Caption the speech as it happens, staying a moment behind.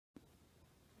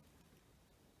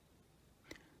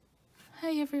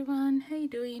Hey everyone, how you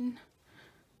doing?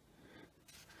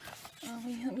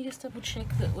 Let me just double check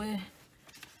that we're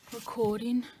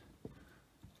recording.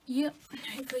 Yep,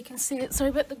 hopefully you can see it. Sorry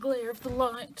about the glare of the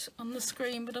light on the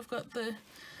screen, but I've got the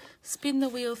spin the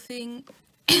wheel thing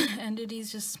and it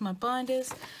is just my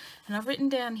binders, and I've written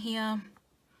down here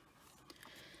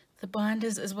the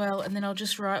binders as well, and then I'll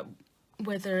just write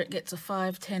whether it gets a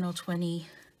 5, 10 or 20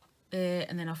 there,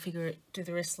 and then I'll do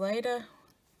the rest later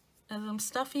as I'm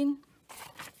stuffing.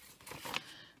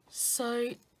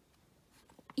 So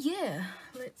yeah,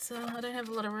 let's I don't have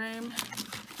a lot of room.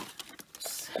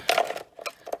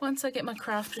 Once I get my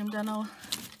craft room done, I'll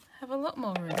have a lot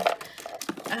more room.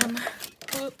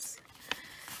 Whoops.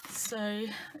 So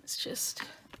let's just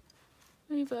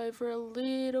move over a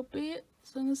little bit,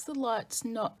 as long as the light's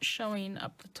not showing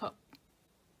up the top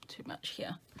too much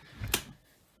here.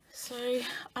 So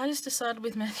I just decided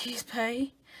with Matthew's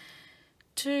pay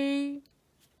to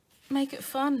make it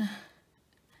fun.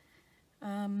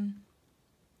 And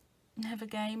have a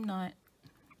game night.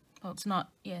 Well, it's not,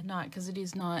 yeah, night, because it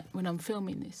is night when I'm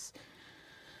filming this.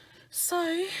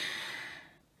 So,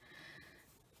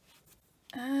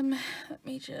 let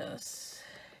me just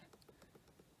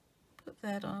put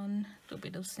that on, a little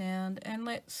bit of sound, and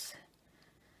let's,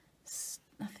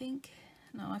 I think,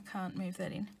 no, I can't move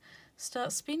that in.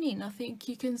 Start spinning. I think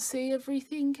you can see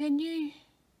everything, can you?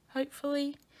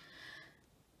 Hopefully.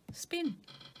 Spin.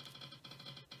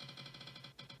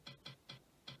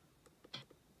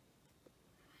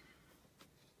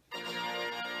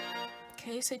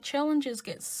 Okay, so challenges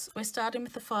we're starting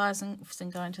with the 5s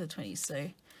and going to the 20s. So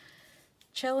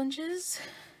challenges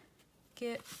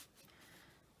get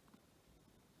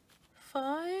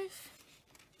 5.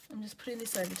 I'm just putting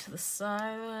this over to the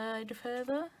side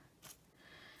further.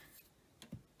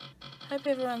 Hope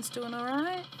everyone's doing all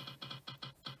right.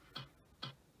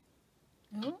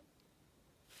 Oh,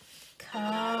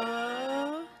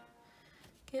 car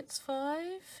gets 5.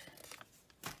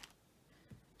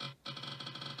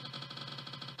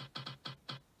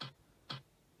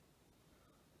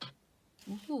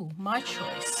 Ooh, my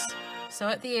choice. So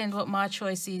at the end, what my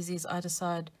choice is I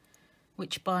decide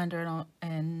which binder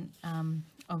and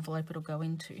envelope it'll go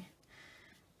into.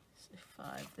 So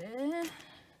 5 there.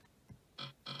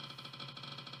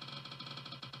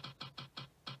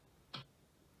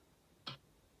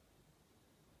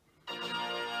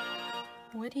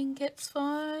 Wedding gets 5.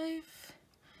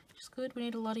 Which is good. We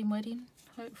need a lot in wedding.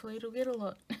 Hopefully it'll get a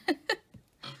lot.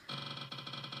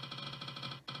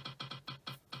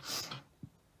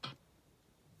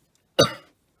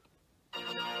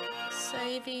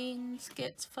 Savings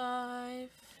gets 5.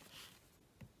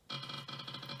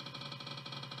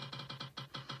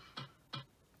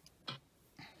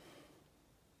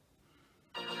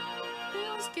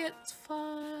 Bills gets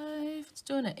 5. It's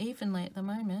doing it evenly at the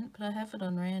moment, but I have it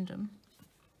on random.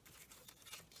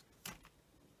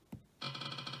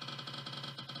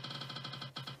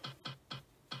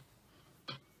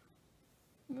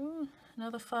 Ooh,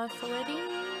 another 5 for wedding.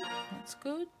 That's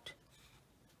good.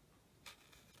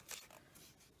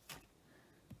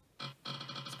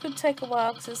 Could take a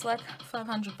while because there's like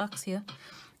 $500 here.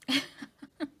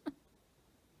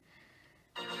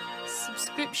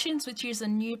 Subscriptions, which is a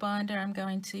new binder I'm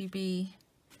going to be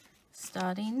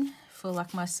starting for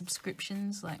like my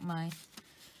subscriptions, like my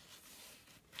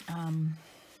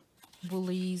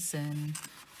Woolies, and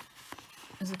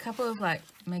there's a couple of like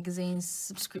magazines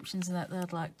subscriptions and that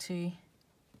I'd like to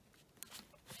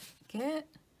get.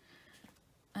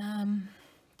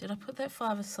 Did I put that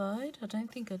 5 aside? I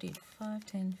don't think I did. 5,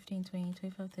 10, 15, 20,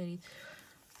 25, 30,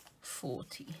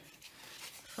 40.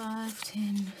 5,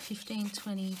 10, 15,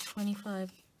 20,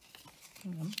 25.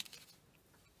 Hang on.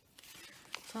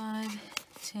 5,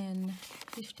 10,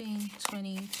 15,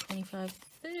 20, 25,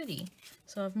 30.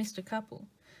 So I've missed a couple.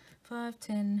 5,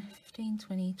 10, 15,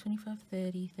 20, 25,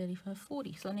 30, 35,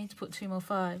 40. So I need to put 2 more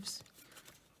 5s.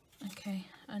 Okay,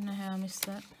 I don't know how I missed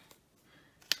that.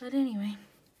 But anyway.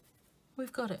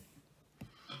 We've got it.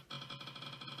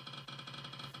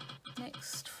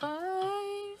 Next 5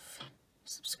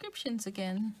 subscriptions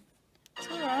again. It's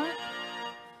alright.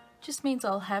 Just means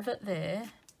I'll have it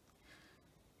there.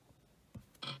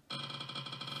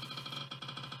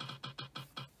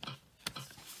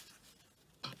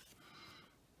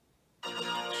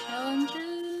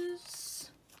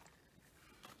 Challenges.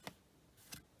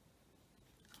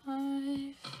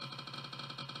 5.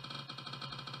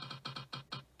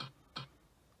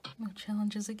 More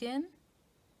challenges again.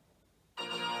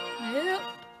 Yep.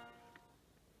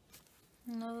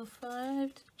 Another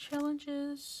 5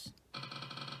 challenges.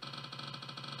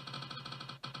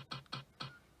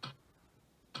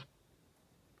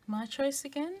 My choice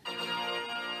again.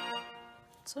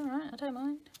 It's alright, I don't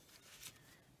mind.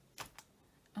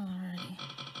 Alrighty.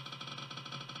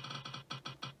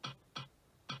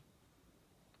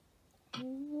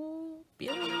 Ooh,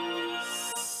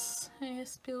 bills.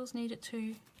 Yes, bills need it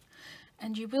too.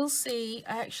 And you will see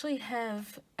I actually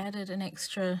have added an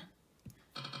extra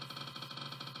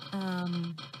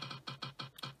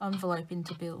envelope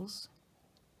into bills.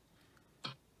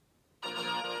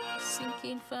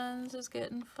 Sinking funds is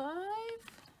getting 5.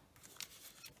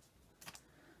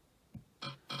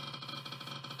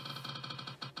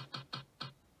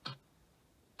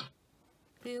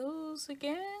 Bills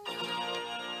again.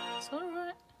 It's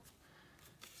alright.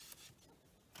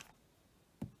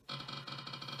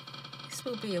 This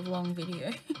will be a long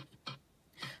video.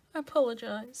 I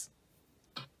apologise.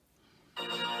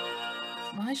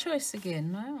 My choice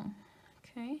again. Wow.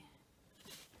 Okay.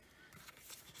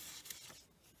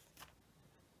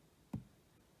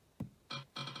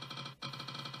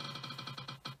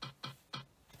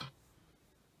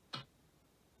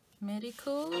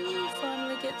 Medical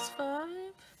finally gets 5.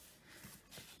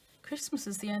 Christmas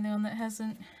is the only one that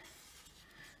hasn't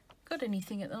got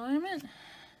anything at the moment.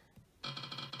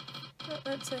 But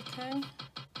that's okay.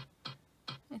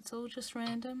 It's all just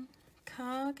random.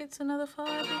 Car gets another 5,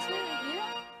 is it?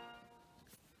 Yeah.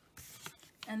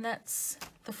 And that's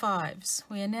the 5s.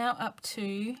 We are now up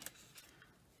to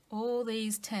all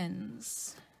these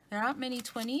 10s. There aren't many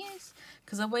 20s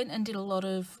because I went and did a lot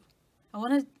of, I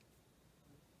wanted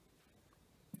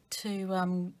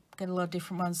to get a lot of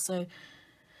different ones, so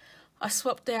I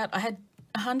swapped out, I had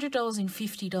 $100 in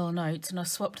 $50 notes and I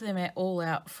swapped them out all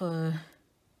out for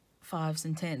 5s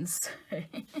and 10s.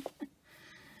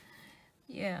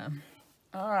 Yeah.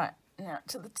 Alright, now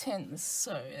to the 10s.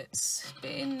 So let's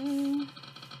spin.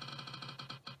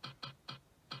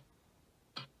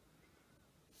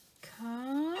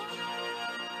 Car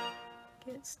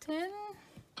gets 10.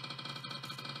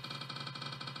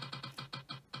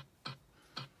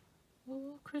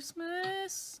 Oh,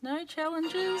 Christmas, no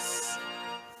challenges.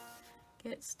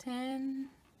 Gets 10.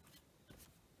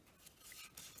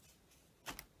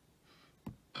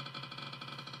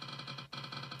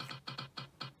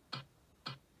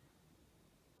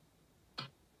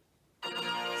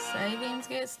 Savings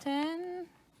gets 10.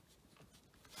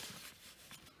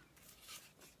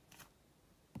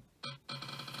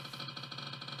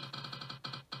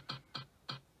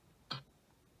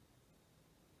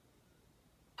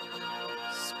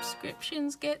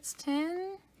 Subscriptions gets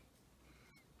 10.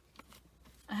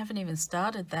 I haven't even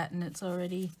started that and it's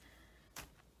already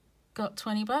got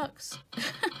 20 bucks.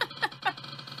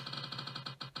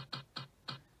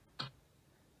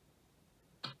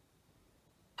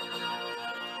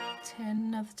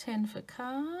 Another 10 for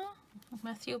car.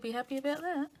 Matthew will be happy about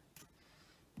that.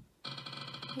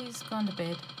 He's gone to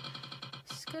bed.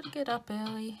 He's got to get up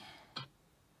early.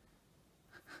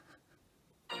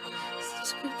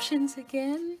 Subscriptions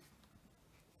again.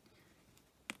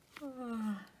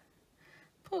 Oh,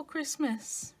 poor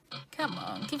Christmas. Come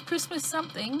on, give Christmas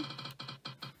something.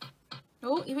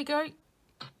 Oh, here we go.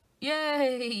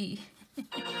 Yay!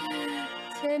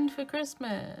 10 for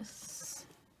Christmas.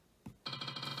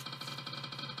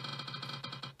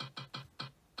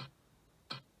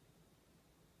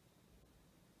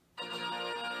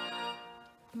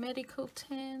 Medical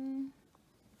 10.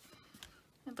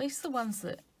 At least the ones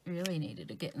that really needed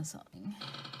to get in something.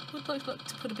 Would like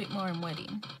to put a bit more in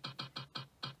wedding.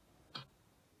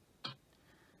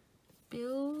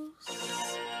 Bills.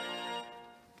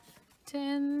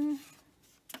 10.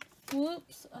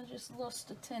 Whoops, I just lost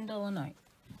a $10 note.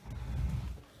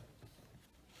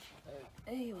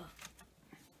 There you are.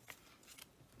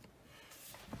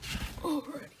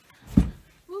 Alrighty.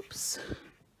 Whoops.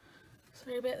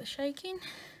 Sorry about the shaking.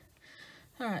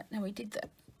 Alright, now we did that.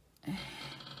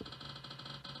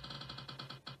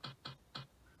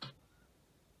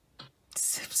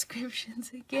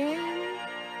 Subscriptions again.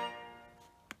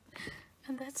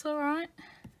 And that's alright.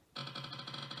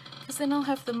 Because then I'll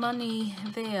have the money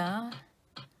there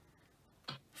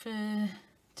for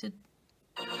the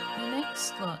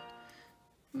next lot.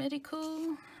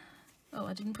 Medical. Oh,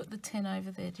 I didn't put the 10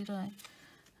 over there, did I?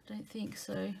 I don't think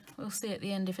so. We'll see at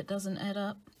the end if it doesn't add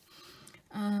up.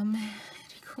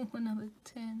 Medical, another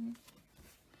 10.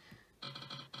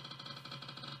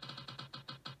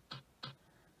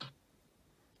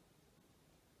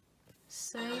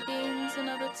 Savings,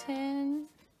 another 10.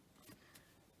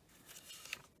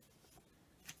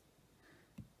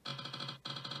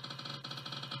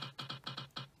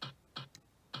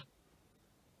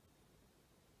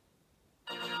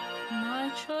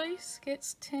 My choice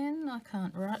gets 10. I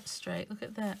can't write straight. Look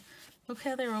at that. Look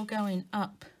how they're all going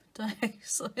up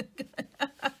diagonally.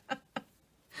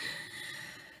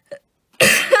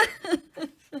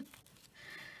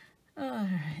 All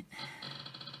right.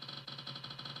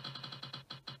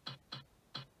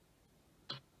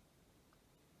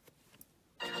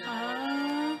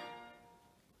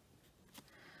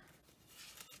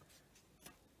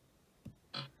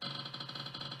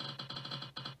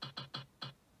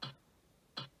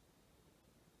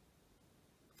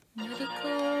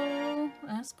 Medical,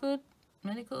 that's good.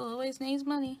 Medical always needs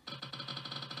money.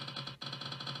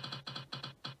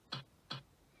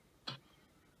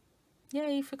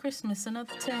 Yay for Christmas,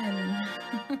 another 10.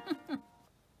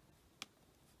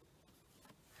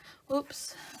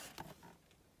 Oops.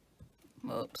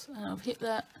 Oops, and I've hit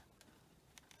that.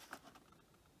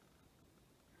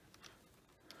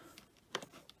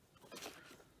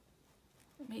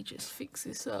 Let me just fix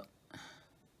this up.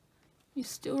 You're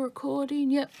still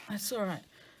recording? Yep, that's alright.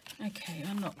 Okay,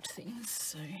 I knocked things,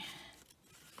 so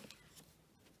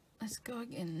let's go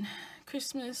again.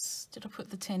 Christmas, did I put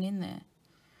the 10 in there?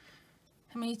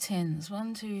 How many 10s?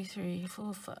 1, 2, 3,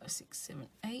 4, 5, 6, 7,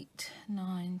 8,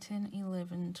 9, 10,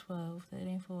 11, 12,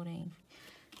 13, 14,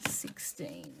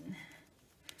 16.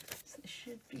 So there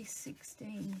should be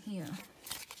 16 here.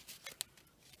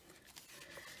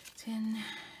 10,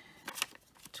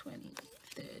 20,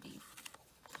 30,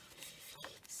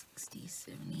 60,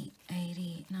 70,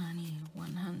 80, 90,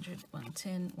 100,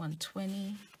 110,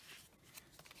 120.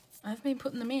 I've been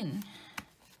putting them in.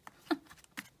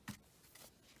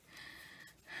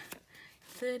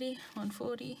 30,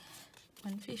 140,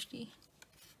 150,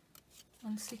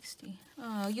 160.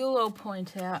 Oh, you'll all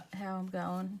point out how I'm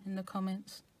going in the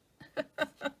comments.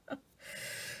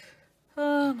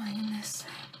 Oh my goodness.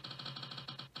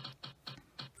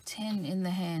 10 in the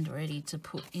hand, ready to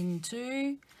put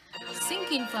into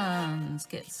sinking funds.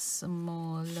 Get some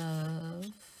more love.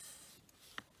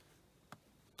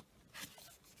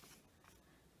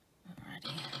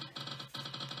 Alrighty.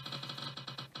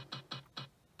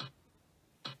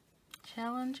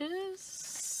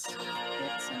 Challenges.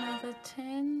 Gets another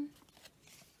 10.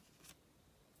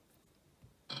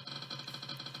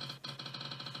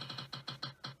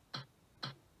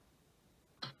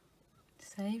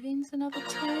 Savings, another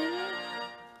 10.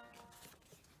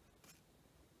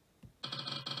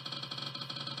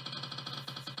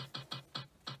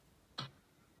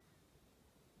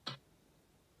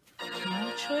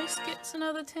 My choice gets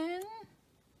another 10.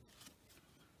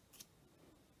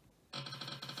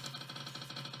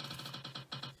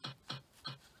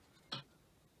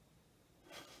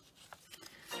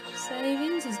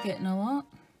 Savings is getting a lot.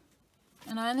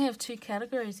 And I only have 2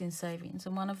 categories in savings,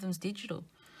 and one of them's digital.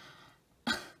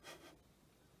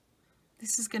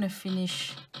 This is going to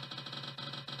finish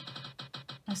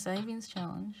a savings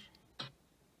challenge.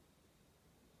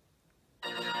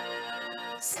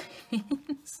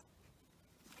 Savings.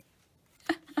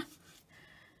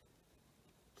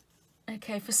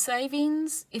 Okay, for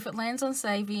savings, if it lands on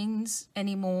savings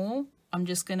anymore, I'm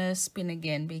just going to spin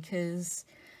again because,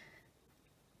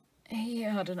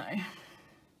 yeah, I don't know.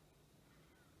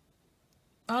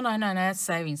 Oh, no, that's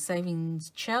savings.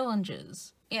 Savings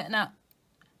challenges. Yeah, no.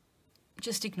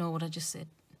 Just ignore what I just said.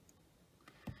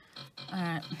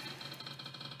 Alright.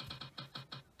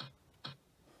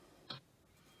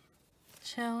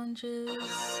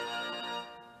 Challenges.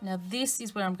 Now this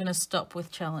is where I'm going to stop with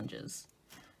challenges.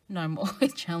 No more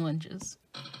with challenges.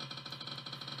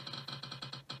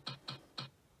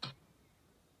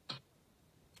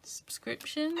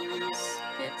 Subscriptions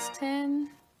gets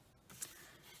 10.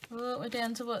 Well, we're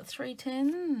down to what, 3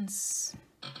 10s?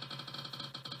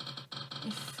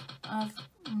 If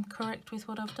I'm correct with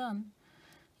what I've done.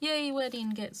 Yay,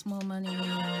 wedding gets more money.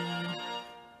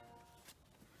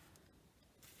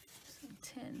 So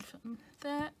 10 from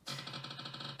that.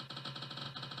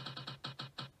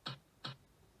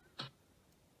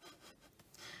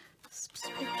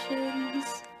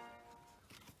 Subscriptions.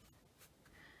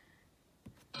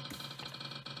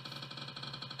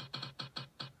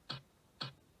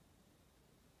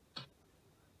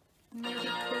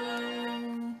 Medical.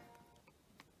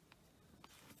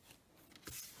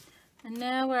 And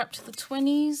now we're up to the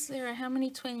 20s. There are how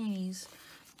many 20s?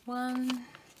 1,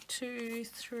 2,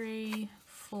 3,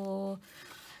 4,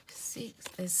 6.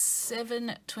 There's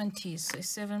 7 20s. So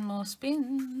 7 more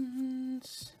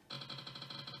spins.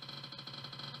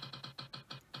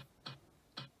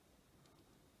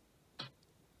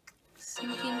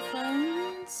 Sinking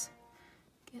funds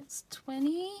gets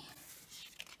 20.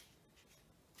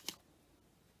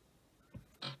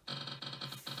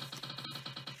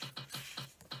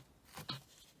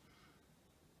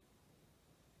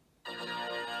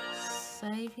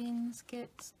 Savings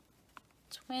gets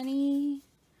 20.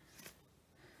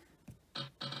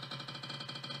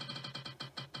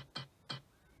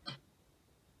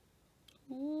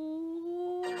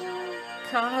 Ooh,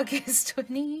 car gets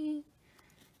 20.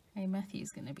 Hey,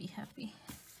 Matthew's going to be happy.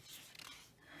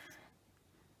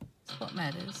 That's what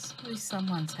matters. At least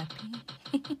someone's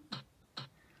happy.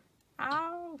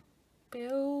 Ow!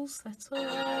 Bills, that's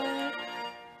alright.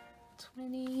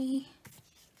 20.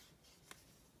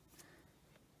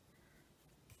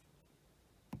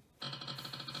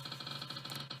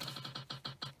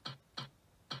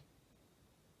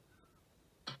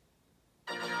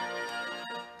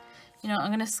 You know, I'm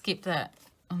going to skip that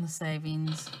on the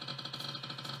savings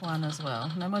one as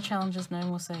well. No more challenges, no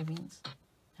more savings.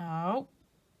 Oh.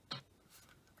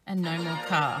 And no more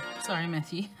car. Sorry,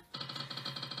 Matthew.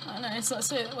 I know it's not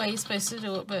the way you're supposed to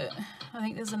do it, but I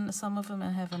think there's some of them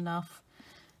that have enough.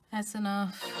 That's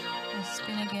enough. Let's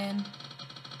spin again.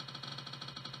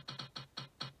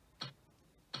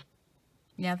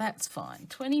 Yeah, that's fine.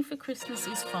 20 for Christmas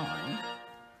is fine.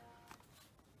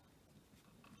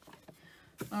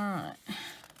 Alright,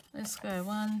 let's go.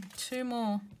 1, 2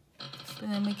 more,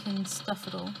 and then we can stuff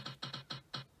it all.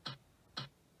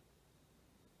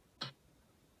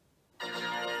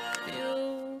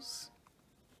 Bills.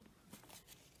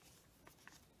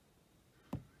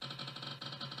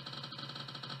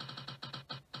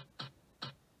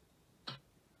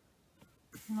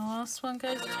 And the last one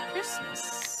goes to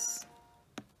Christmas.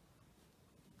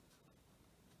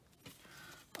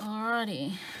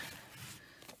 Alrighty.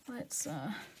 Let's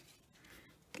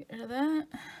get rid of that.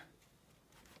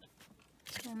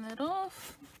 Turn that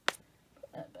off.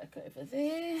 Put that back over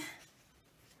there.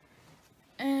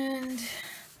 And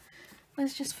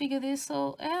let's just figure this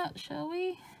all out, shall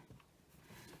we?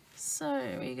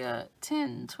 So we got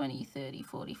 10, 20, 30,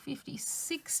 40, 50,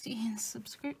 60 in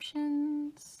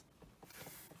subscriptions.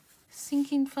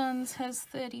 Sinking funds has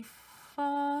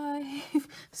 35.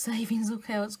 Savings, look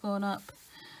how it's gone up.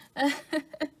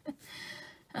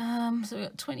 So we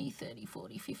got 20, 30,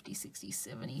 40, 50, 60,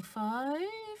 75.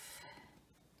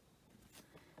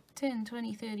 10,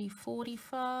 20, 30,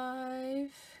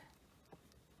 45.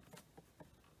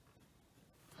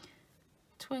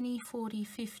 20, 40,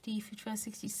 50, 55,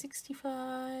 60,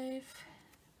 65.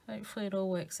 Hopefully it all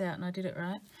works out and I did it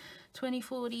right. 20,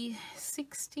 40,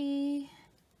 60.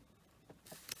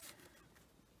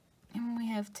 And we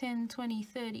have 10, 20,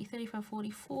 30, 35,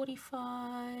 40,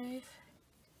 45.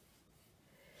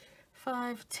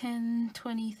 5, 10,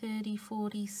 20, 30,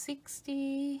 40,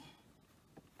 60.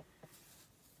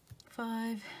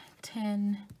 5,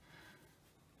 10,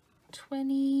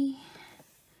 20.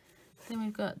 Then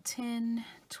we've got 10,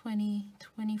 20,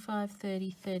 25,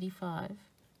 30, 35.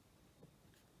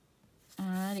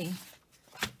 Alrighty.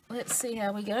 Let's see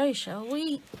how we go, shall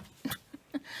we?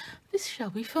 This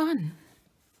shall be fun.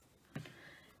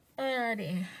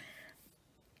 Alrighty.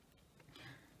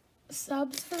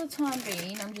 Subs for the time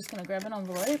being. I'm just going to grab an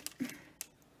envelope.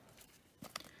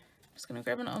 Just going to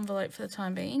grab an envelope for the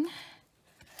time being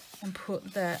and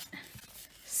put that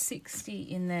 60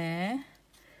 in there.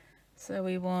 So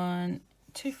we want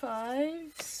 2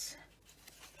 5s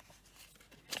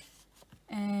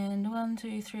and 1,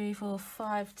 2, 3, 4,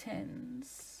 5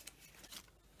 10s.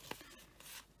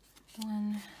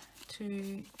 1,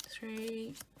 2,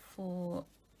 3, 4,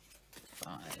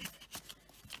 5.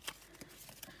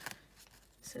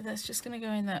 So that's just going to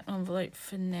go in that envelope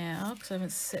for now because I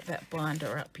haven't set that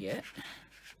binder up yet.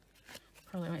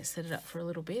 Probably won't set it up for a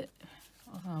little bit.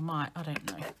 Oh, I might, I don't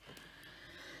know.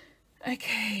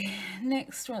 Okay,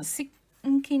 next one,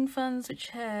 sinking funds, which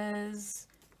has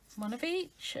 1 of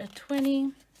each, a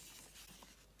 20,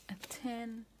 a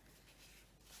 10,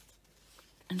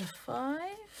 and a 5.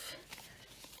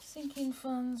 Sinking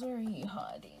funds, where are you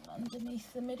hiding?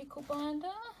 Underneath the medical binder.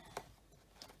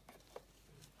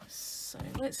 So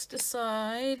let's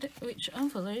decide which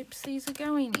envelopes these are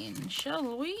going in,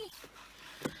 shall we?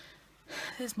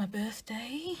 There's my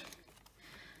birthday.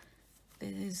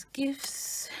 There's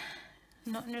gifts.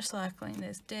 Not in recycling.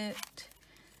 There's debt.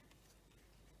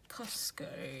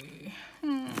 Costco.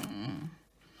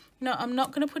 No, I'm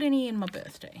not going to put any in my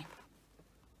birthday.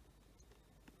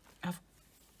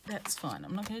 That's fine.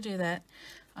 I'm not going to do that.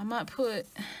 I might put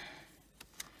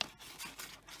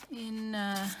in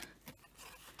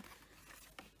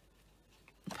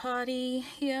party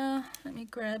here. Let me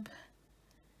grab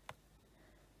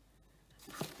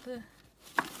the...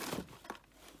 I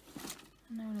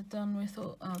know what I've done with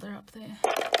all... Oh, they're up there.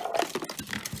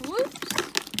 Whoops.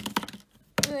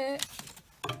 There.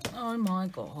 Oh my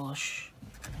gosh.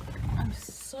 I'm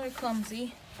so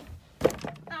clumsy.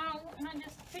 Ow. Can I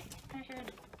just fit my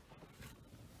head?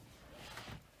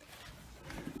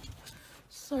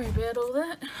 Sorry about all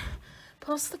that.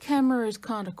 Plus the camera is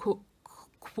kind of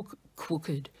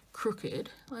crooked.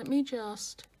 Let me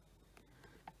just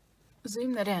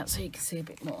zoom that out so you can see a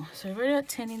bit more. So we've already got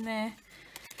 10 in there.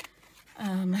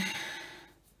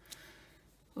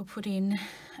 We'll put in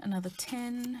another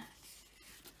 10.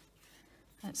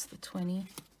 That's the 20.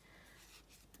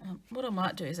 What I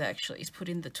might do is put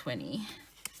in the 20.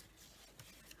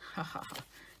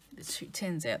 The 2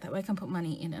 10s out. That way I can put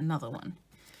money in another one.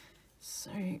 So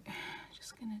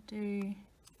just gonna do,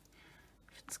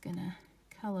 if it's gonna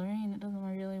colour in, it doesn't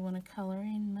really want to colour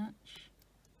in much.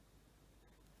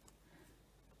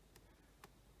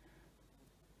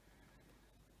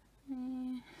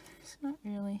 It's not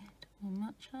really doing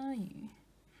much, are you?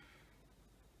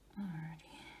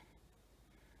 Alrighty.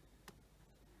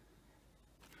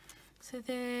 So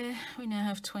there we now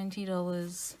have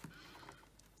 $20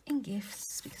 in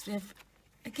gifts because we have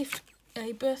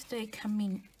a birthday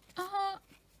coming up.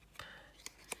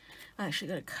 I actually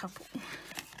got a couple.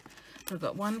 I've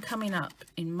got one coming up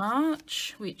in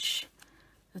March, which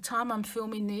the time I'm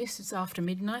filming this is after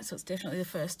midnight, so it's definitely the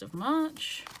 1st of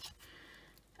March.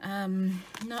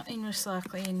 Not in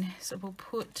recycling, so we'll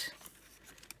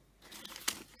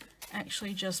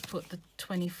just put the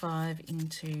 25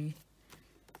 into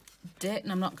debt,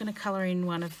 and I'm not going to colour in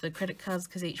one of the credit cards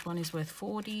because each one is worth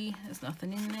 40. There's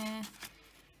nothing in there,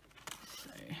 so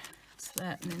it's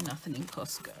that, and then nothing in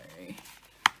Costco.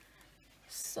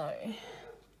 So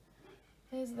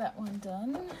there's that one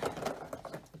done.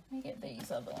 Let me get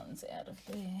these other ones out of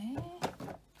there.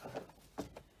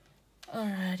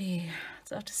 Alrighty,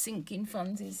 so after sinking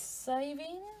funds is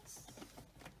savings.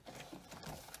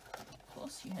 Of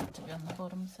course you have to be on the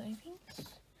bottom, savings.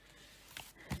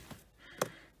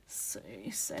 So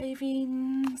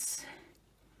savings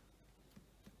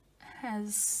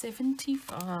has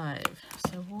 75.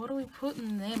 So what are we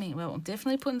putting them in? Well, I'm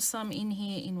definitely putting some in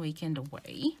here in weekend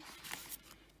away.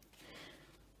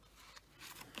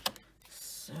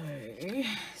 So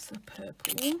it's the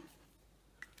purple.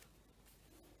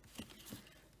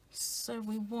 So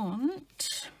we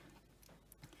want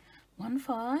 1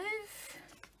 5.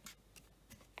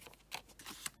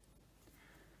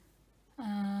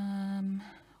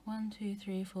 1 2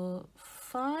 3 4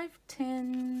 5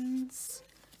 10s.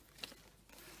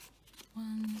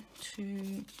 1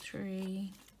 2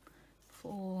 3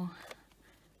 4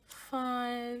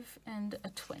 5 and a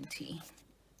 20.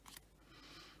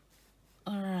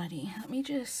 Alrighty, let me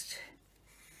just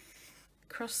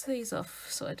cross these off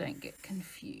so I don't get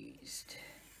confused.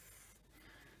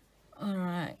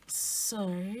 Alright,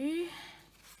 so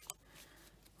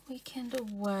weekend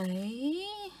away,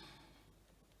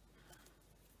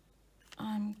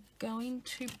 I'm going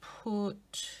to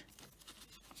put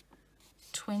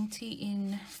 20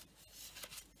 in.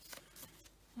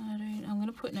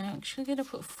 I'm actually going to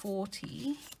put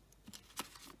 40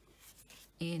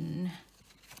 in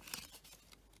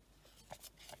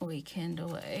weekend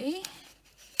away.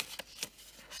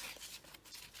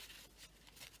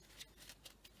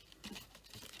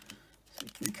 So we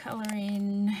can colour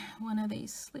in one of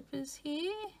these slippers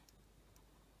here.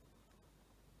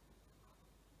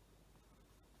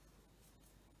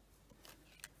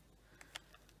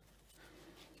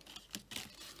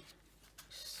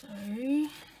 So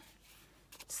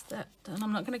it's that done.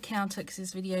 I'm not going to count it because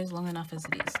this video is long enough as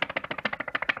it is.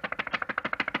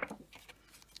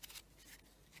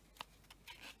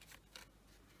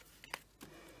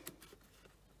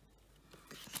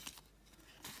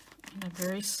 I'm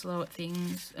very slow at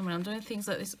things, and when I'm doing things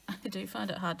like this, I do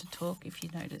find it hard to talk, if you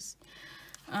notice.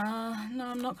 No,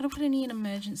 I'm not going to put any in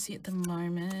emergency at the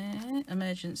moment.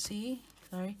 Emergency,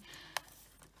 sorry.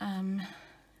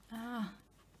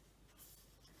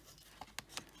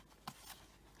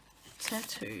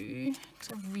 Tattoo,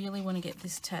 because I really want to get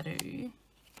this tattoo.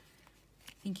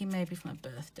 Thinking maybe for my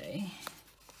birthday,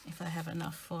 if I have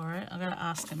enough for it. I've got to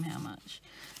ask them how much.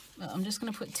 But I'm just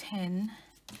going to put 10.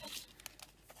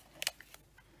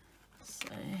 So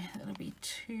that'll be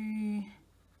 2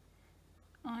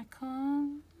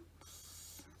 icons.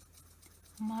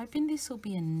 I'm hoping this will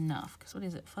be enough, because what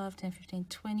is it? 5, 10, 15,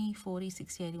 20, 40,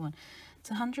 60, 81. It's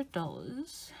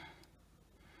 $100.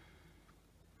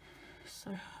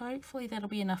 So hopefully that'll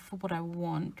be enough for what I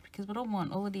want, because what I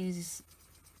want, all it is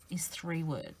 3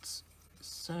 words.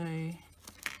 So, and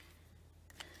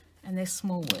they're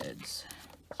small words.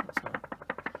 So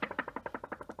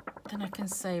then I can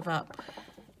save up.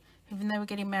 Even though we're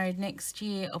getting married next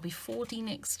year, I'll be 40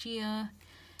 next year.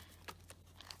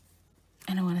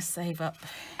 And I want to save up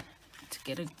to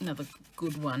get another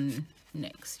good one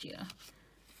next year.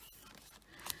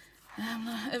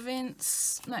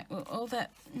 Events, no, all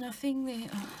that, nothing there.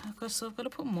 Oh, so I've got to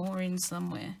put more in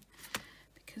somewhere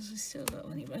because we still got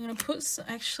one. I'm going to put,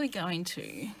 actually going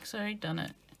to, because I already done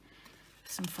it,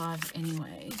 some 5s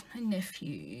anyway. My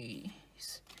nephew's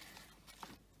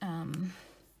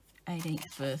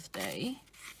 18th birthday.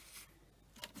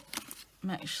 I'm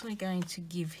actually going to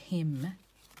give him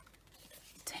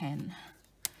 10.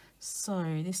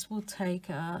 So this will take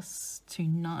us to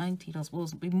 $90. Well,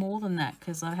 it'll be more than that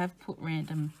because I have put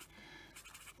random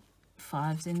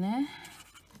 5s in there.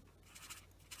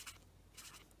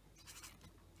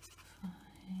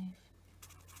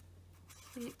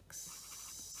 5,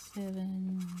 6,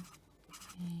 7,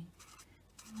 8,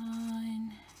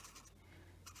 9,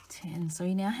 10. So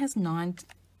he now has 9.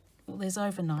 Well, there's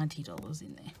over $90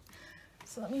 in there.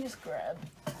 So let me just grab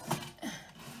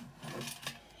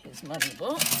his money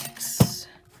box.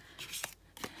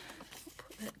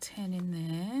 Put that 10 in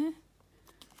there.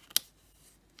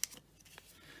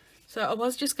 So I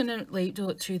was just going to do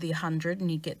it to the 100 and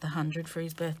he'd get the 100 for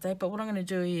his birthday. But what I'm going to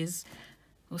do is,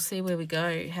 we'll see where we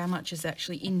go, how much is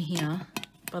actually in here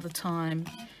by the time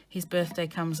his birthday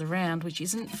comes around, which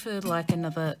isn't for like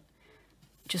another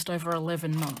just over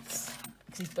 11 months.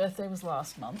 Because his birthday was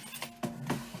last month.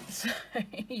 So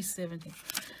he's 17.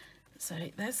 So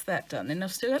that's that done. Then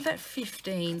I've still got that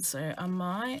 15, so I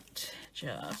might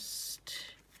just,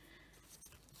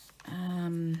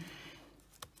 I'm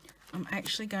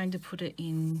actually going to put it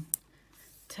in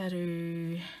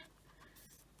tattoo.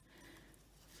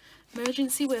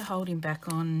 Emergency we're holding back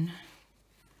on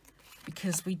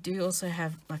because we do also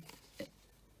have like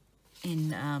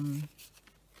in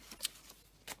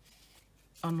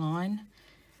online.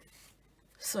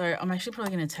 So I'm actually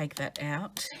probably going to take that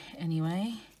out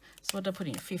anyway. So what did I put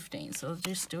in? 15. So I'll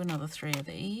just do another 3 of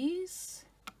these.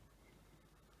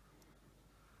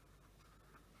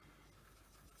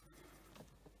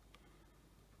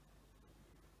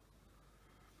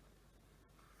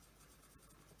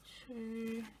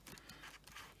 Two.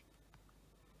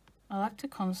 I like to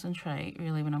concentrate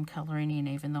really when I'm colouring in,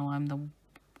 even though I'm the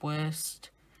worst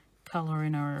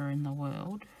colourer in the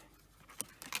world.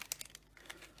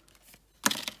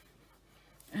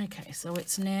 Okay, so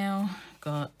it's now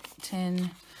got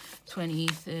 10, 20,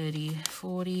 30,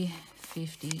 40,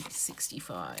 50,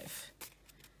 65.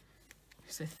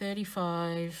 So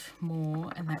 35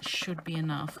 more, and that should be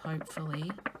enough,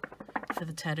 hopefully, for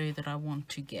the tattoo that I want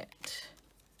to get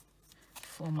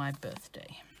for my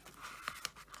birthday.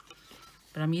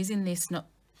 But I'm using this, not,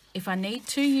 if I need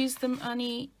to use the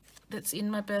money that's in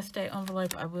my birthday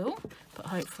envelope, I will, but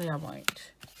hopefully I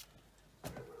won't.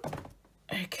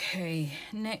 Okay,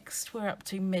 next we're up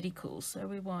to medical. So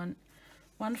we want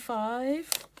 1 5,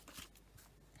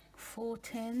 4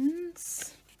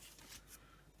 10s,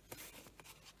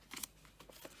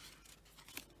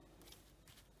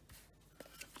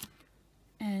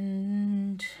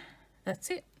 and that's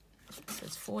it. So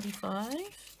it's 45.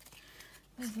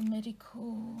 There's the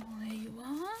medical, there you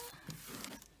are.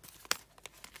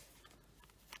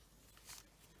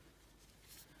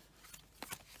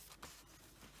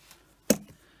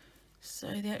 So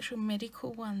the actual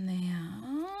medical one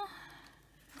there,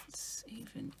 it's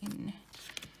even in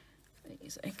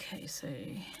these. Okay, so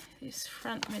this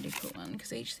front medical one,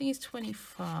 because each thing is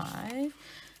 25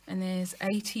 and there's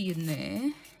 80 in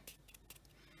there.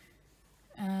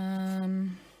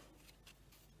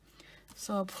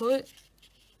 So I'll put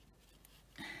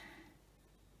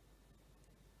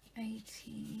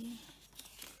 80,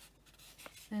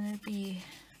 then it'd be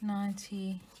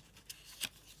 90,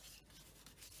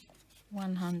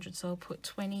 100, so I'll put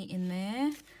 20 in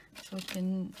there so I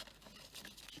can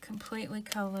completely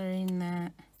colour in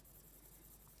that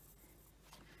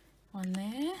one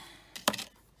there. So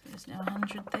there's now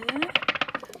 100 there.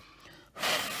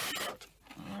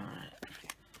 Alright.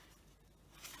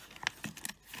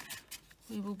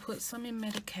 We will put some in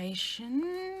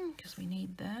medication because we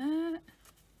need that.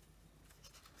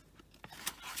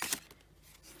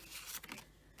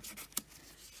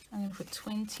 I'm going to put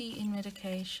 20 in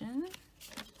medication.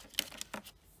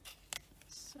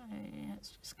 So it's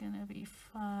just going to be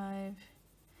 5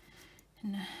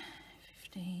 and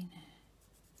 15,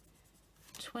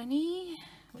 20,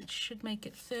 which should make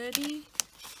it 30.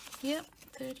 Yep,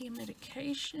 30 in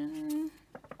medication.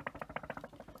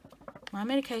 My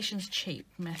medication's cheap.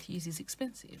 Matthew's is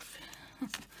expensive.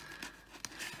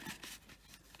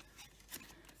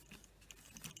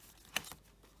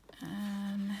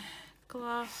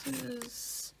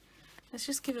 Glasses. Let's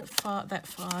just give it that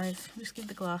 5. Just give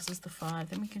the glasses the 5.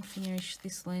 Then we can finish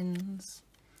this lens.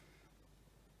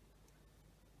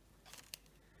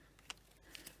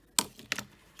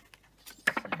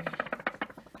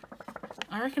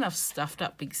 I reckon I've stuffed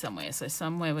up big somewhere, so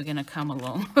somewhere we're going to come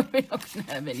along. We're not going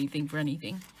to have anything for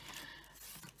anything.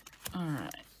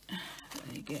 Alright,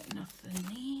 there get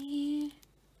nothing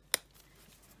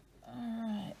there.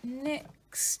 Alright,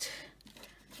 next.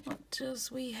 What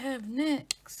does we have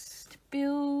next?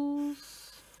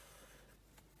 Bills.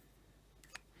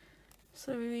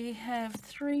 So we have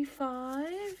 3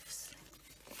 5s.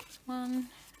 1,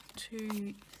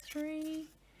 2, 3.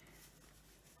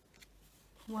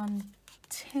 1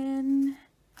 10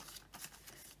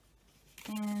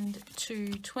 and 2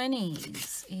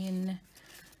 20s in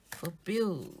for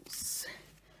bills.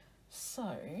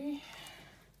 So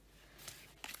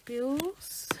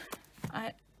bills,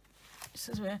 this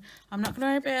is where I'm not going to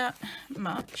worry about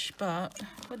much, but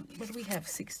what do we have?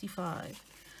 65.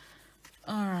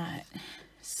 All right,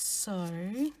 so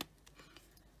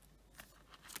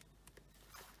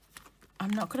I'm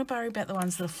not going to worry about the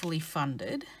ones that are fully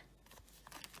funded,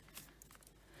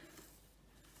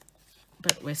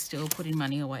 but we're still putting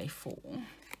money away for.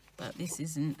 But this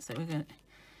isn't, so we're going to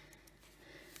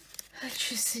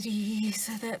electricity,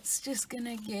 so that's just going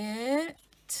to get,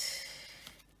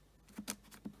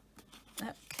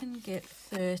 that can get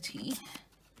 30.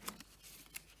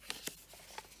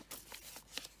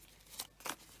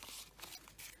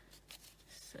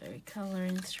 So we colour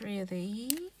in 3 of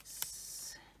these.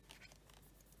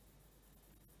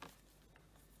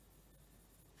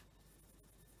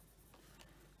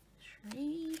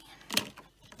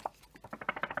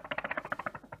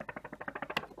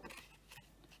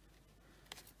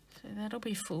 So that'll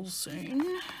be full soon.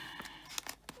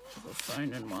 The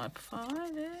phone and Wi-Fi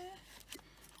there.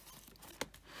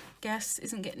 Gas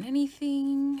isn't getting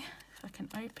anything. If I can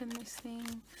open this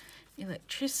thing.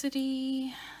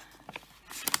 Electricity.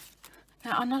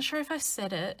 Now I'm not sure if I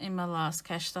said it in my last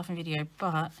cash stuffing video,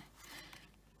 but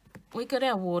we got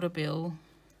our water bill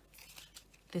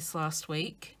this last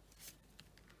week.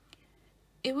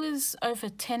 It was over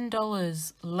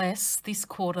 $10 less this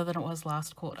quarter than it was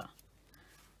last quarter.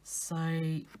 So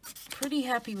pretty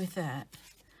happy with that.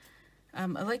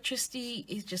 Electricity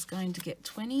is just going to get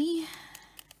 20.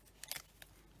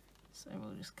 So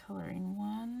we'll just colour in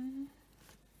 1.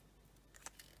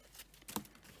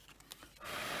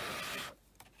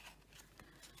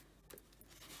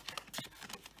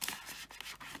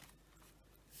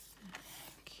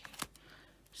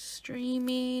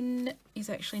 Streaming is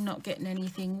actually not getting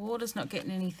anything. Water's not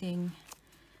getting anything.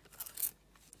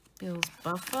 Bills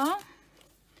buffer.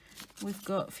 We've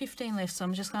got 15 left, so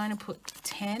I'm just going to put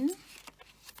 10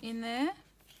 in there.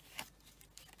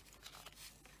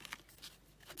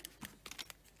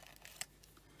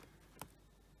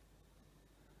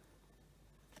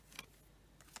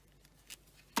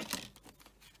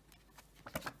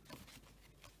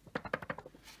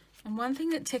 And one thing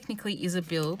that technically is a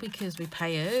bill, because we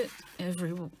pay it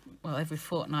every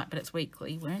fortnight, but it's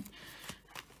weekly,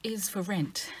 is for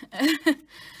rent.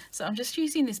 So I'm just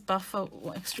using this buffer,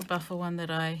 extra buffer one that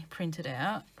I printed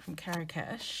out from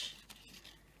Cash,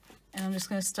 and I'm just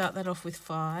going to start that off with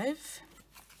 5.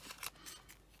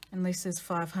 And this is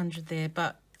 500 there,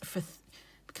 but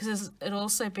because it'll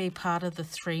also be part of the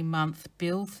 3-month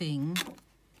bill thing.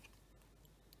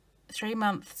 3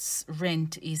 months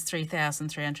rent is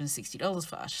 $3,360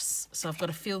 for us, so I've got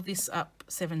to fill this up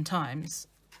 7 times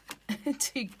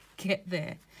to get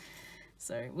there.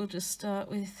 So we'll just start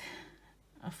with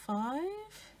a 5,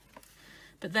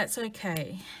 but that's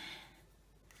okay,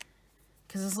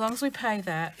 because as long as we pay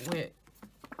that,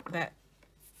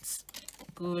 that's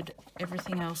good.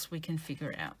 Everything else we can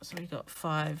figure out. So we got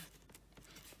 5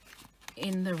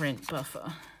 in the rent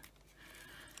buffer.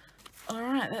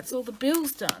 Alright, that's all the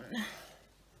bills done.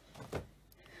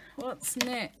 What's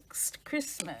next?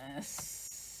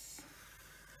 Christmas.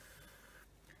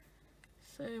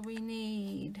 So we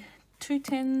need 2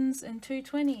 10s and 2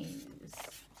 20s.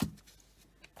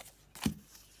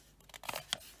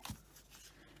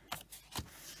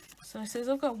 So it says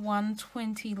I've got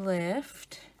 120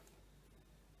 left.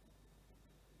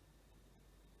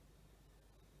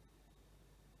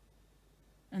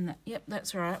 And that, yep,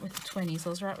 that's right with the 20s. I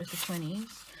was right with the 20s.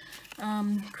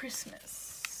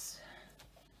 Christmas.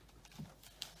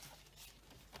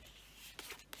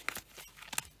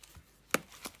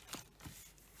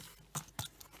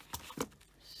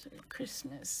 So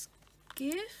Christmas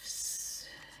gifts.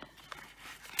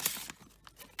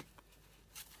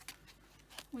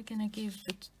 We're going to give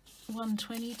the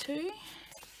 122.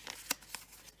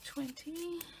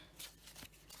 20.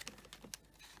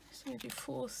 So we do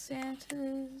 4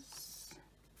 Santas.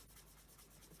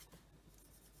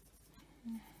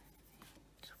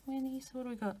 20. So what do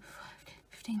we got?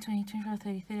 15, 20, 25,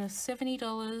 30,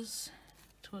 $70.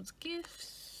 towards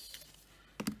gifts,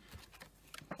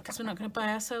 because we're not going to buy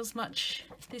ourselves much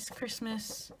this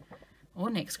Christmas, or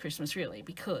next Christmas really,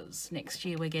 because next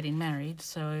year we're getting married,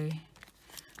 so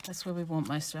that's where we want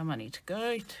most of our money to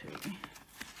go to.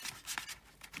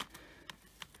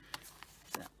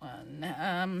 That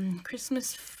one.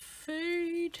 Christmas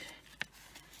food.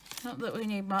 Not that we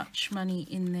need much money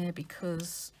in there,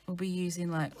 because we'll be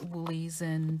using like Woolies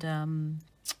and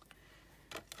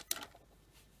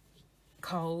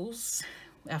Coles,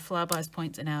 our Flybuys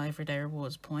points and our Everyday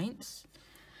Rewards points.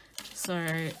 So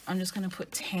I'm just going to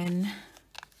put 10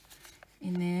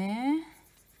 in there.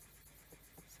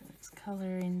 So let's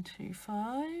colour into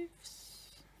 5s.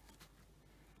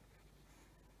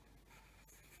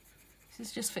 This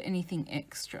is just for anything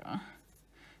extra.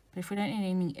 But if we don't need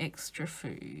any extra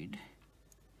food,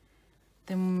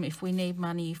 then if we need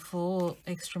money for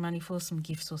extra money for some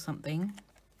gifts or something,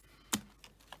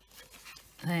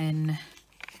 then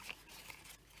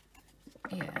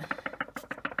yeah.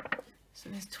 So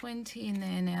there's 20 in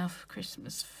there now for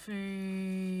Christmas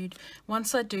food.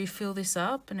 Once I do fill this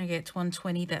up and I get to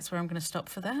 120, that's where I'm going to stop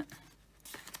for that.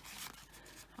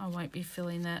 I won't be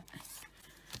filling that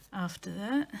after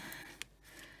that.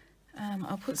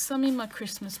 I'll put some in my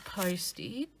Christmas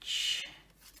postage.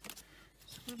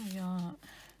 So what do we got?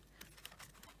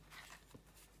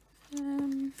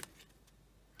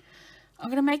 I'm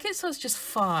going to make it so it's just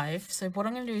 5. So what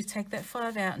I'm going to do is take that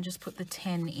 5 out and just put the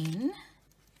 10 in.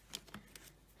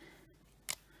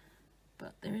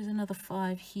 But there is another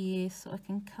 5 here, so I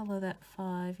can colour that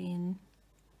 5 in.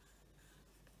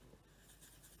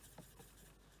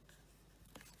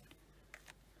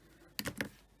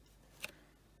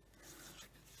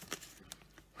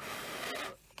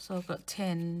 So I've got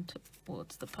 10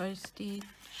 towards the postage.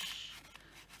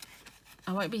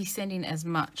 I won't be sending as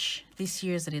much this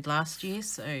year as I did last year,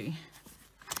 so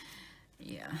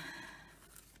yeah.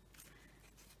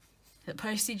 The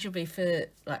postage will be for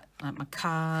like my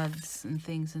cards and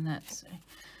things and that. So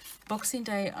Boxing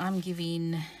Day I'm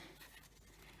giving,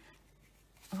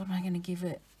 what am I going to give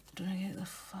it? Do I get the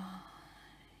 5?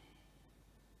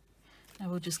 No,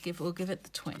 we'll give it the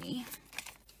 20.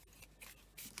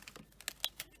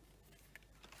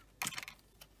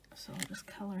 So I'll just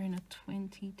colour in a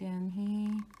 20 down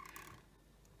here.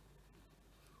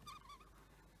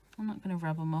 I'm not going to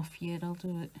rub them off yet, I'll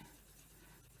do it.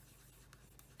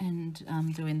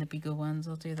 And doing the bigger ones,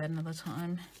 I'll do that another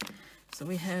time. So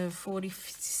we have 40,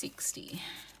 60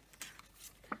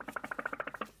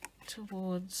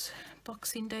 towards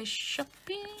Boxing Day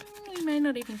shopping. We may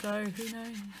not even go, who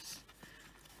knows.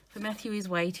 But Matthew is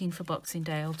waiting for Boxing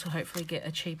Day to hopefully get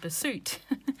a cheaper suit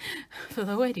for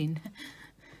the wedding.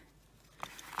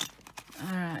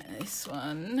 Alright, this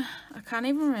one, I can't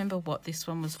even remember what this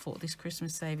one was for, this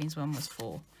Christmas savings one was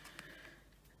for.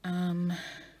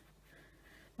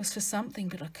 Was for something,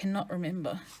 but I cannot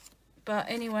remember. But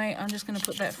anyway, I'm just going to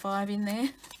put that 5 in there.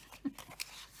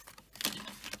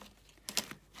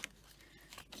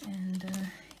 And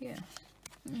yeah.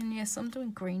 And yes, I'm doing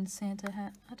green Santa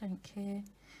hat, I don't care.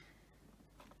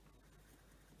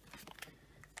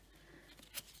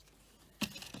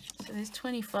 So there's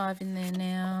 25 in there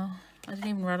now. I didn't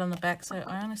even write on the back, so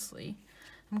I'm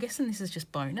guessing this is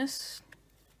just bonus.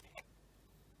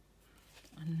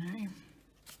 I don't know.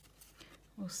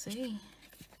 We'll see.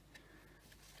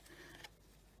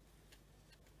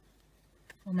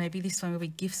 Or maybe this one will be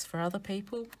gifts for other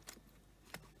people.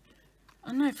 I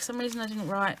don't know, for some reason I didn't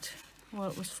write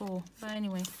what it was for. But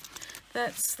anyway,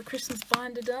 that's the Christmas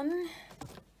binder done.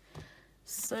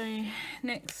 So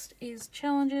next is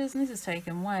challenges, and this has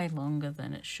taken way longer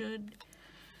than it should.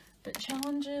 But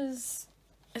challenges,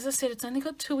 as I said, it's only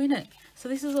got 2 in it. So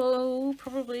this is all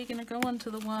probably going to go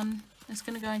onto the one. It's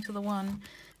going to go into the one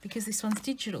because this one's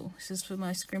digital. This is for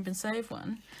my Scrimp and Save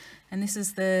one. And this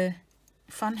is the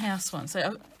Funhouse one.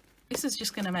 So this is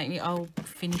just going to make me, I'll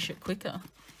finish it quicker.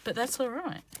 But that's all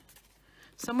right.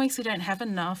 Some weeks we don't have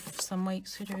enough. Some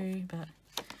weeks we do. But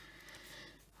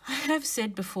I have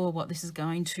said before what this is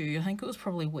going to. I think it was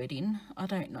probably wedding. I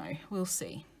don't know. We'll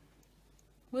see.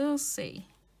 We'll see.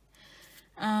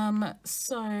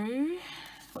 So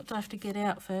what do I have to get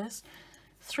out first?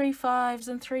 3 5s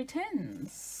and 3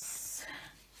 10s.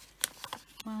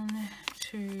 1,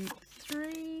 2,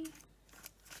 3.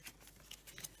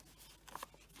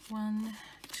 1,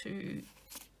 2,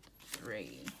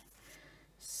 3.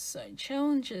 So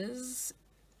challenges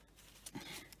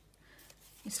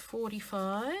is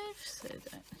 45. So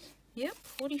that, yep,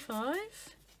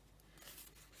 45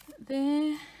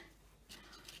 there.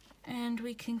 And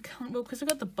we can come, well, because we've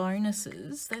got the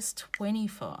bonuses, that's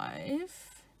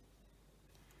 25.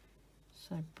 So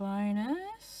So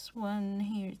bonus, one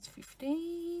here it's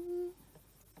 15.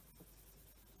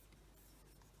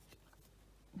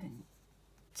 Then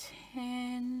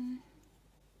 10.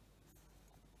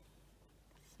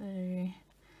 So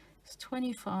it's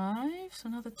 25, so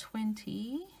another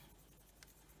 20.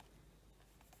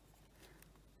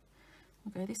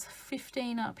 We'll go this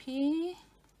 15 up here.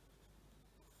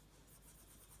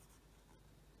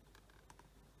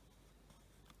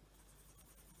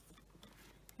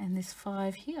 And this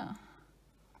 5 here.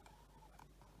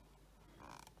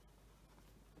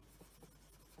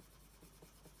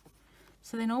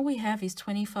 So then all we have is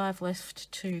 25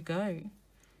 left to go.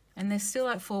 And there's still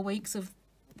like 4 weeks of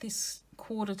this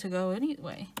quarter to go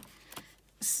anyway.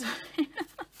 So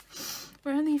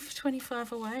we're only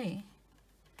 25 away.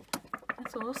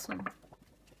 That's awesome.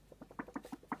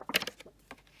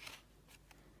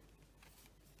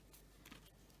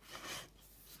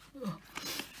 Oh,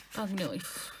 bug nearly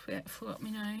flew up my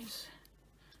nose.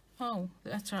 Oh,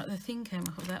 that's right, the thing came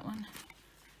off of that one.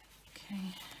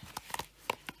 Okay.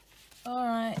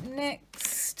 Alright,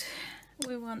 next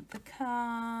we want the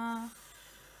car.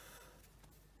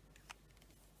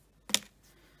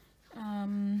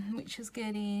 Which is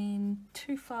getting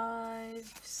 2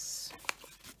 5s,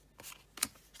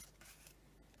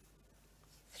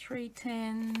 3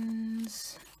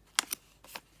 10s,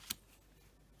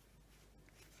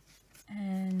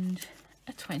 and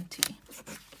a 20.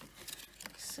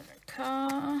 So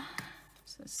car,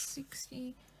 so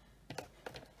 60.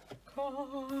 Car.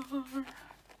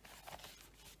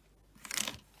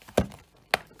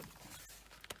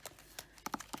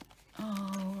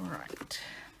 All right.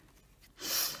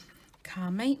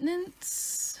 Car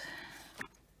maintenance.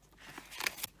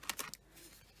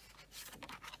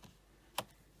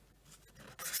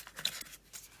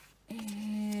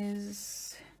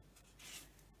 Is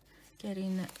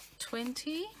getting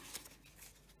 20.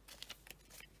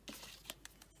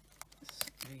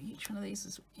 So each one of these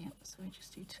is, yeah, so we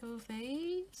just do 2 of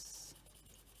these.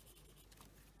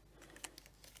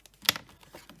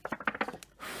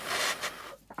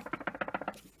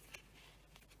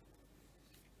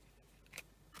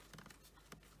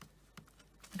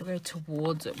 It'll go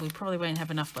towards it. We probably won't have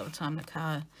enough by the time the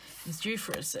car is due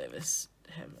for a service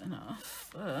to have enough,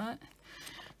 but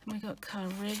then we got car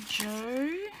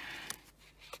rego,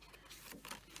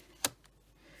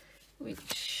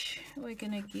 which we're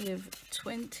going to give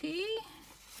 20.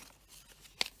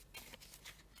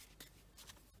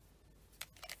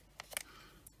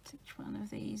 Each one of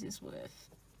these is worth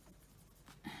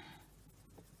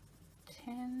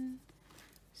 10.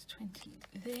 There's 20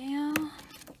 there.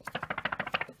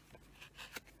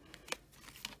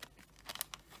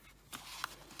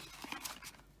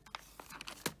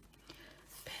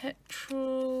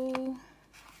 Petrol.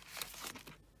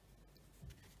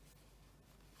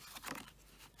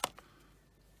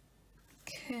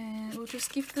 Okay, we'll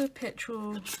just give the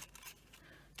petrol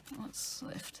what's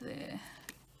left there.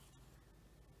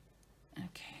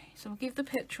 Okay, so we'll give the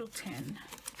petrol 10.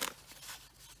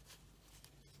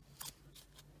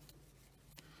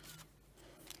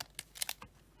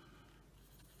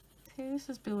 Okay, this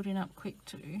is building up quick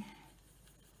too.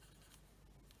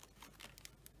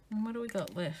 And what do we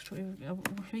got left?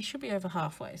 We should be over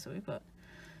halfway, so we've got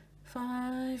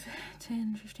 5,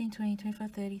 10, 15, 20,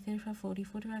 25, 30, 35, 40,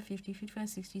 45, 50, 55,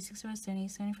 60, 65, 70,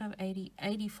 75, 80,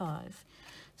 85.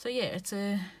 So yeah,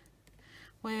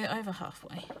 we're over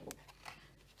halfway.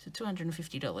 It's a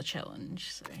 $250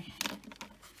 challenge, so.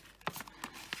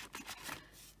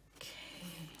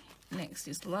 Okay, next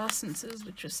is licenses,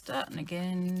 which are starting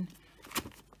again,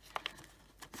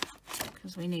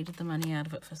 because we needed the money out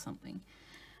of it for something.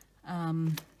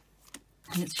 And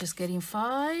it's just getting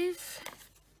 5.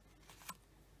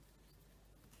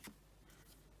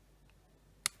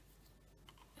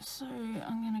 So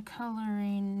I'm going to colour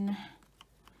in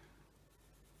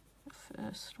the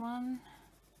first one.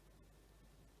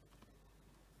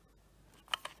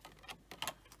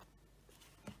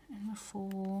 And the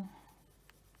 4.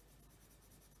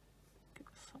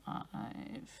 5.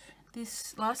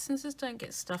 This licenses don't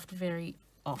get stuffed very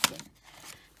often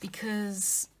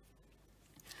because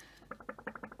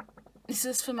this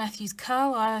is for Matthew's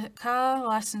car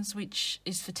license, which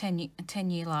is for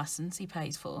 10-year license he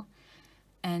pays for,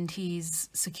 and his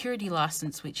security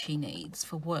license, which he needs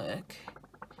for work,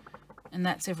 and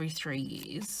that's every 3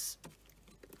 years.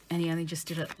 And he only just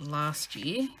did it last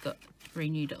year, got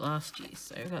renewed it last year,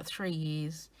 so we've got 3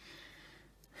 years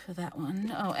for that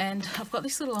one. Oh, and I've got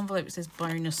this little envelope that says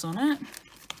bonus on it.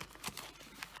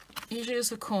 Usually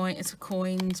it's a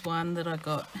coins one that I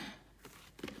got.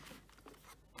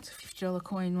 $50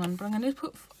 coin one, but I'm going to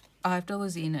put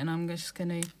 $5 in, and I'm just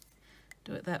going to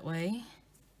do it that way.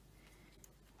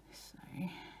 So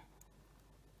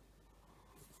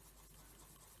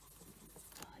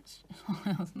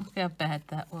look how bad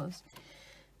that was.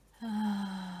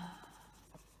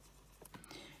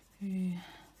 2,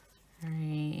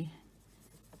 3,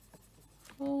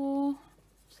 4.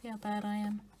 See how bad I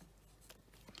am.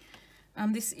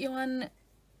 This one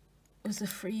was a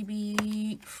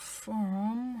freebie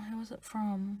from, who was it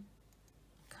from?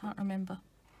 Can't remember.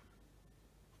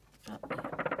 But,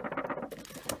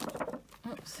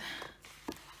 oops.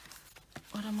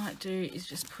 What I might do is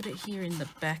just put it here in the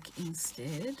back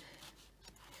instead.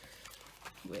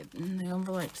 With the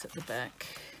envelopes at the back.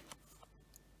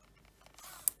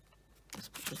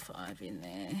 Just put the 5 in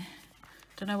there.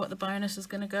 Don't know what the bonus is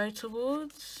going to go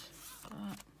towards,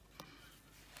 but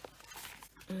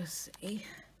we'll see.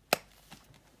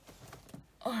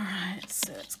 Alright,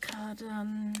 so it's card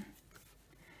done. Then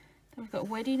we've got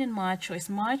wedding and my choice.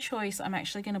 My choice, I'm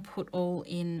actually going to put all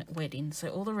in wedding. So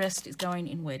all the rest is going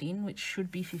in wedding, which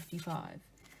should be 55.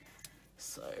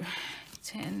 So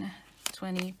 10,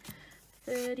 20,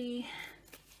 30,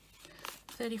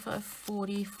 35,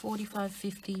 40, 45,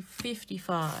 50,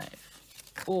 55.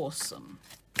 Awesome.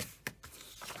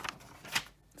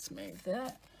 Let's move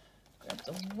that. Grab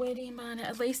the wedding binder.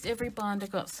 At least every binder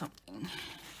got something.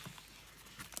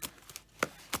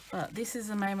 But this is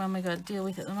the main one we got to deal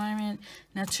with at the moment.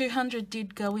 Now 200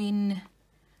 did go in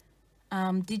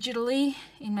digitally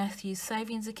in Matthew's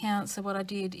savings account. So what I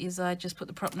did is I just put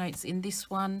the prop notes in this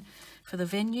one for the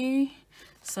venue.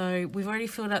 So we've already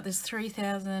filled up, there's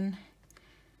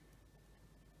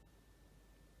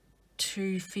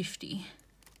 3,250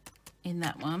 in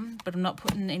that one, but I'm not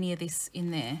putting any of this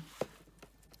in there.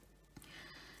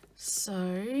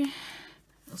 So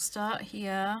we'll start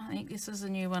here. I think this is a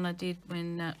new one I did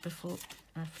when after film.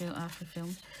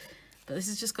 But this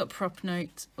has just got prop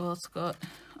notes. Well, it's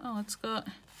got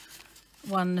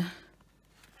one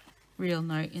real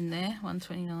note in there,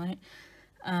 129.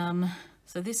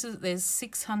 So there's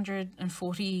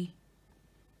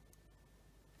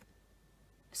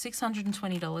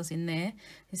 $620 in there.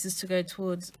 This is to go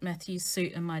towards Matthew's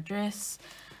suit and my dress.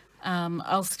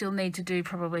 I'll still need to do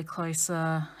probably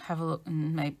closer, have a look,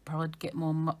 and maybe probably get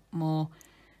more,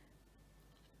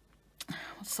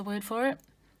 what's the word for it?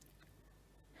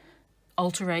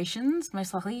 Alterations,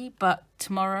 most likely. But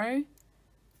tomorrow,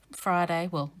 Friday,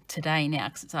 well, today now,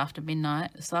 because it's after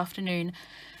midnight, this afternoon,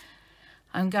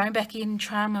 I'm going back in,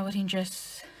 try on my wedding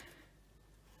dress,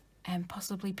 and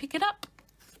possibly pick it up.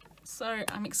 So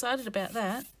I'm excited about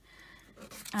that.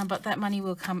 But that money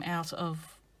will come out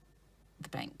of the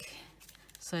bank.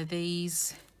 So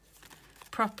these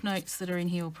prop notes that are in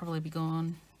here will probably be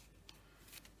gone.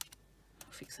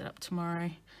 I'll fix it up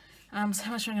tomorrow. So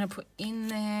how much am I going to put in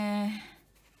there?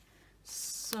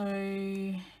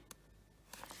 So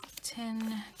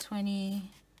 10,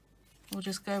 20, we'll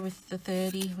just go with the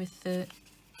 30 with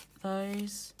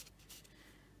those.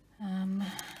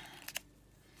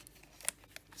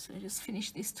 So just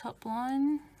finish this top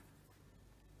line.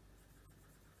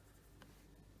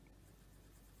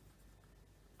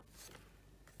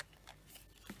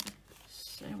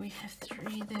 So we have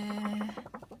 3 there.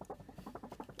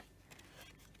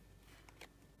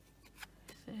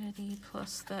 30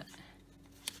 plus that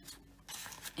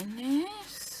in there.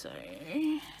 So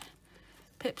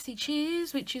Pepsi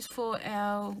Cheers, which is for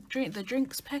our the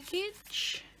drinks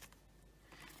package,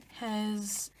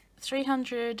 has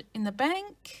 300 in the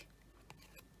bank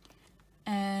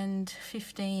and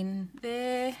 15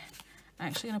 there. I'm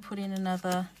actually going to put in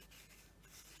another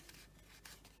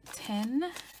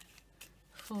 10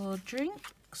 for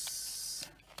drinks.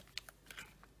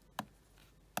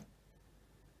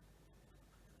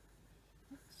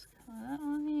 Let's colour that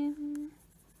one in.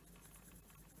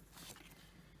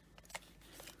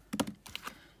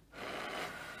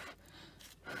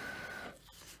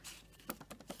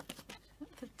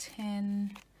 The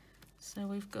 10. So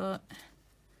we've got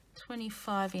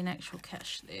 25 in actual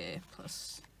cash there,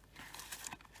 plus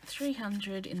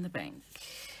 300 in the bank.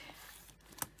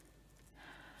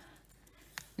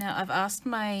 Now I've asked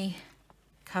my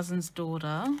cousin's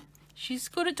daughter, she's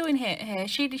good at doing hair.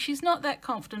 She's not that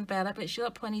confident about it, but she's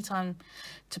got plenty of time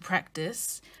to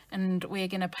practice, and we're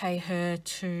going to pay her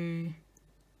to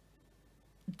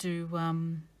do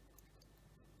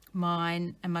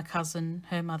mine and my cousin,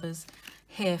 her mother's,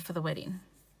 hair for the wedding.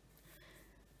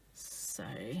 So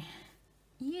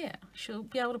yeah, she'll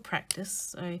be able to practice.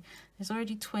 So there's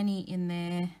already 20 in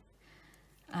there.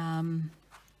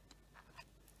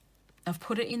 I've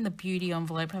put it in the beauty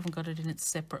envelope. I haven't got it in its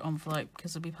separate envelope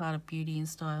because it'll be part of beauty and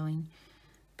styling.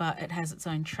 but it has its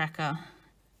own tracker.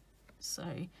 So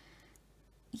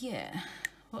yeah,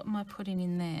 what am I putting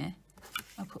in there?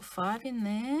 I put 5 in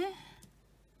there.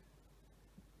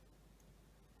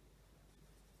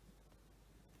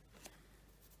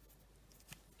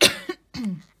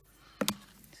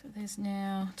 So there's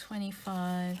now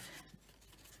 25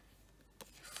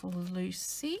 for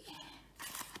Lucy.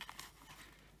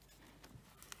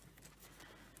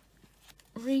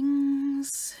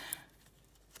 Rings.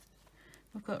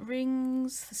 We've got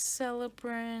rings, the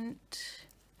celebrant,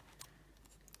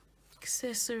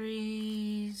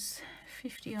 accessories,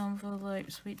 50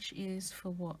 envelopes, which is for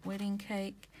what? Wedding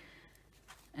cake,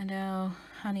 and our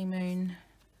honeymoon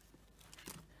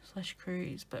 /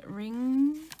 cruise. But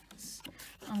rings,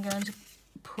 I'm going to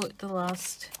put the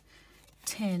last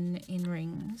 10 in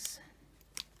rings.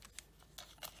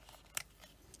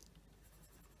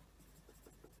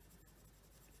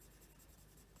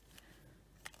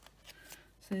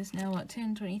 So there's now what,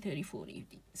 10, 20, 30, 40,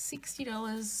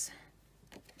 $60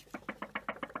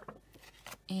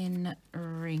 in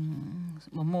rings.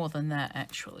 Well, more than that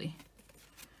actually.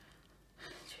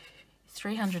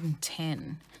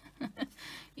 310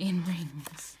 in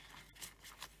rings.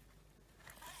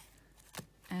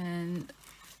 And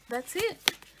that's it.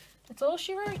 That's all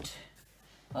she wrote.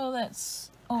 Well,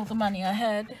 that's all the money I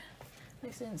had. They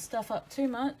didn't stuff up too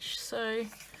much, so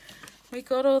we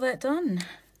got all that done.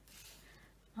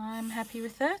 I'm happy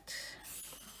with that.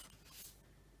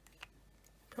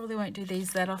 Probably won't do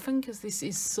these that often because this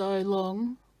is so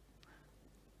long,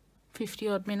 50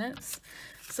 odd minutes.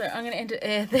 So I'm going to end it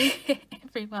there,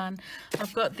 everyone.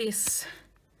 I've got this,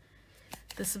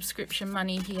 the subscription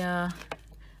money here.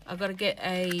 I've got to get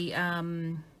a,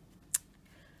 I'm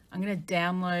going to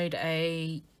download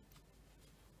a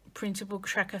printable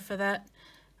tracker for that.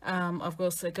 I've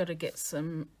also got to get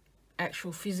some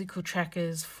actual physical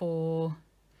trackers for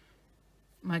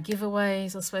my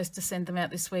giveaways. I was supposed to send them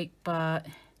out this week, but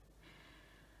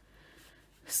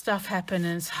stuff happened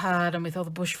and it's hard, and with all the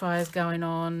bushfires going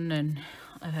on, and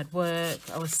I've had work.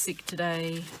 I was sick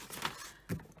today,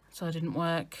 so I didn't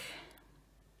work.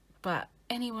 But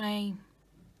anyway,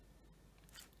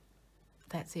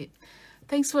 that's it.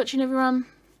 Thanks for watching, everyone.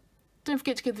 Don't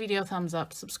forget to give the video a thumbs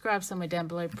up, subscribe somewhere down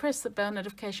below, press the bell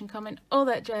notification, comment, all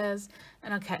that jazz,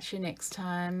 and I'll catch you next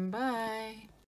time. Bye.